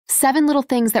7 little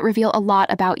things that reveal a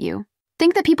lot about you.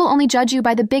 Think that people only judge you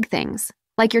by the big things,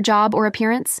 like your job or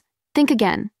appearance? Think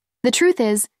again. The truth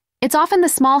is, it's often the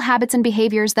small habits and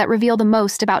behaviors that reveal the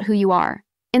most about who you are.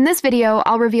 In this video,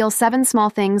 I'll reveal 7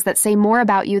 small things that say more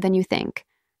about you than you think,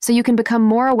 so you can become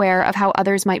more aware of how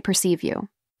others might perceive you.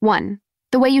 1.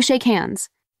 The way you shake hands.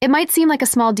 It might seem like a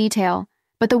small detail,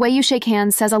 but the way you shake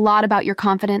hands says a lot about your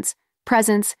confidence,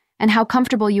 presence, and how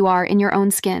comfortable you are in your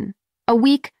own skin. A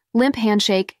weak, limp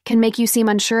handshake can make you seem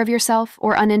unsure of yourself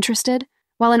or uninterested,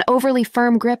 while an overly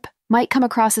firm grip might come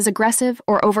across as aggressive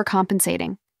or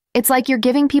overcompensating. It's like you're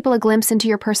giving people a glimpse into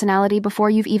your personality before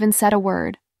you've even said a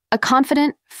word. A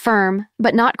confident, firm,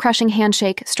 but not crushing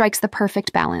handshake strikes the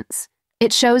perfect balance.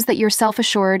 It shows that you're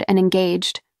self-assured and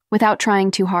engaged, without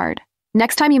trying too hard.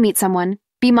 Next time you meet someone,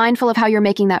 be mindful of how you're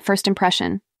making that first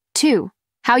impression. 2.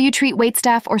 How you treat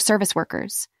waitstaff or service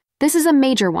workers. This is a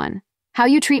major one. How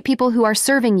you treat people who are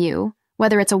serving you,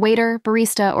 whether it's a waiter,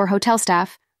 barista, or hotel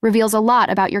staff, reveals a lot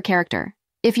about your character.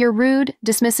 If you're rude,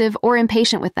 dismissive, or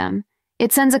impatient with them,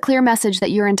 it sends a clear message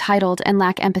that you're entitled and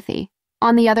lack empathy.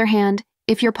 On the other hand,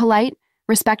 if you're polite,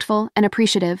 respectful, and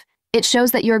appreciative, it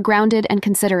shows that you're grounded and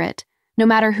considerate, no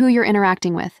matter who you're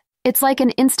interacting with. It's like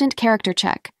an instant character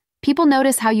check. People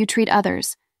notice how you treat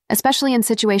others, especially in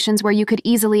situations where you could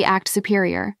easily act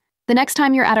superior. The next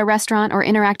time you're at a restaurant or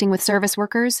interacting with service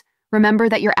workers, remember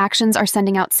that your actions are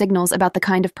sending out signals about the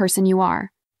kind of person you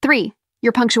are. 3.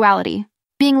 Your punctuality.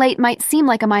 Being late might seem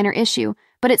like a minor issue,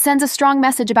 but it sends a strong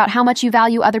message about how much you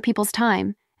value other people's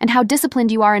time and how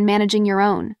disciplined you are in managing your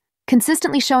own.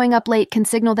 Consistently showing up late can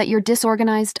signal that you're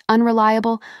disorganized,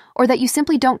 unreliable, or that you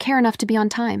simply don't care enough to be on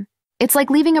time. It's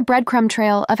like leaving a breadcrumb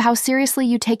trail of how seriously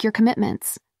you take your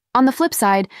commitments. On the flip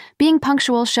side, being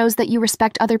punctual shows that you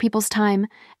respect other people's time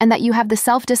and that you have the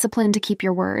self-discipline to keep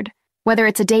your word. Whether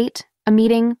it's a date, a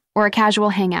meeting, or a casual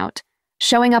hangout,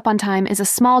 showing up on time is a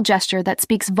small gesture that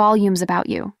speaks volumes about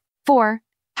you. 4.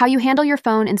 How you handle your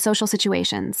phone in social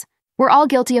situations. We're all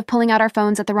guilty of pulling out our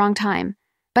phones at the wrong time,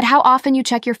 but how often you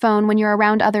check your phone when you're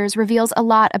around others reveals a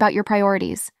lot about your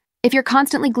priorities. If you're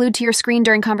constantly glued to your screen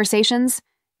during conversations,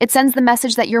 it sends the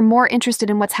message that you're more interested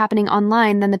in what's happening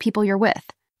online than the people you're with.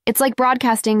 It's like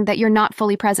broadcasting that you're not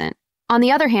fully present. On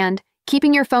the other hand,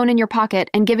 keeping your phone in your pocket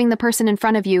and giving the person in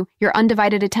front of you your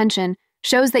undivided attention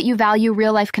shows that you value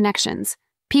real-life connections.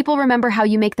 People remember how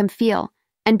you make them feel,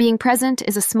 and being present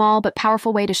is a small but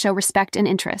powerful way to show respect and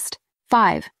interest.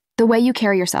 5. The way you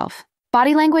carry yourself.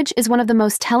 Body language is one of the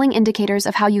most telling indicators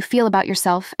of how you feel about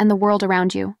yourself and the world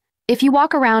around you. If you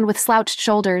walk around with slouched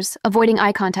shoulders, avoiding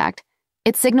eye contact,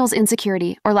 it signals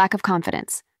insecurity or lack of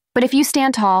confidence. But if you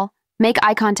stand tall, make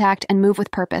eye contact, and move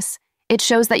with purpose, it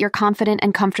shows that you're confident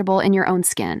and comfortable in your own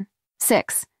skin.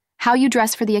 6. How you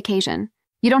dress for the occasion.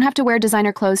 You don't have to wear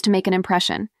designer clothes to make an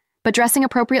impression, but dressing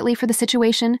appropriately for the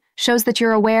situation shows that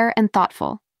you're aware and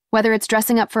thoughtful. Whether it's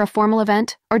dressing up for a formal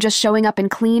event or just showing up in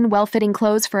clean, well-fitting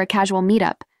clothes for a casual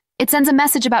meetup, it sends a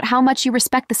message about how much you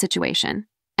respect the situation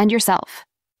and yourself.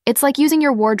 It's like using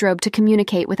your wardrobe to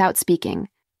communicate without speaking.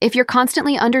 If you're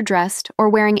constantly underdressed or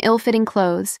wearing ill-fitting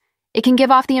clothes, it can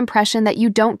give off the impression that you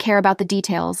don't care about the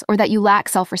details or that you lack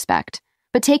self-respect.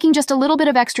 But taking just a little bit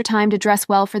of extra time to dress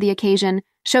well for the occasion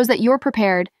shows that you're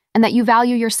prepared and that you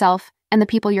value yourself and the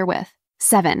people you're with.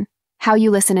 7. How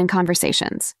you listen in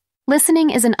conversations. Listening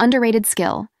is an underrated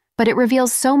skill, but it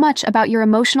reveals so much about your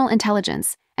emotional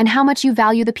intelligence and how much you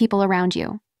value the people around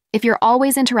you. If you're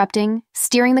always interrupting,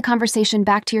 steering the conversation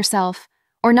back to yourself,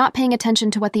 or not paying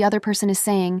attention to what the other person is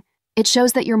saying, it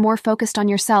shows that you're more focused on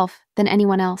yourself than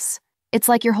anyone else. It's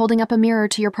like you're holding up a mirror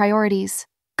to your priorities.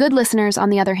 Good listeners, on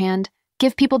the other hand,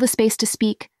 give people the space to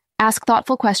speak, ask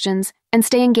thoughtful questions, and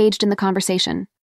stay engaged in the conversation.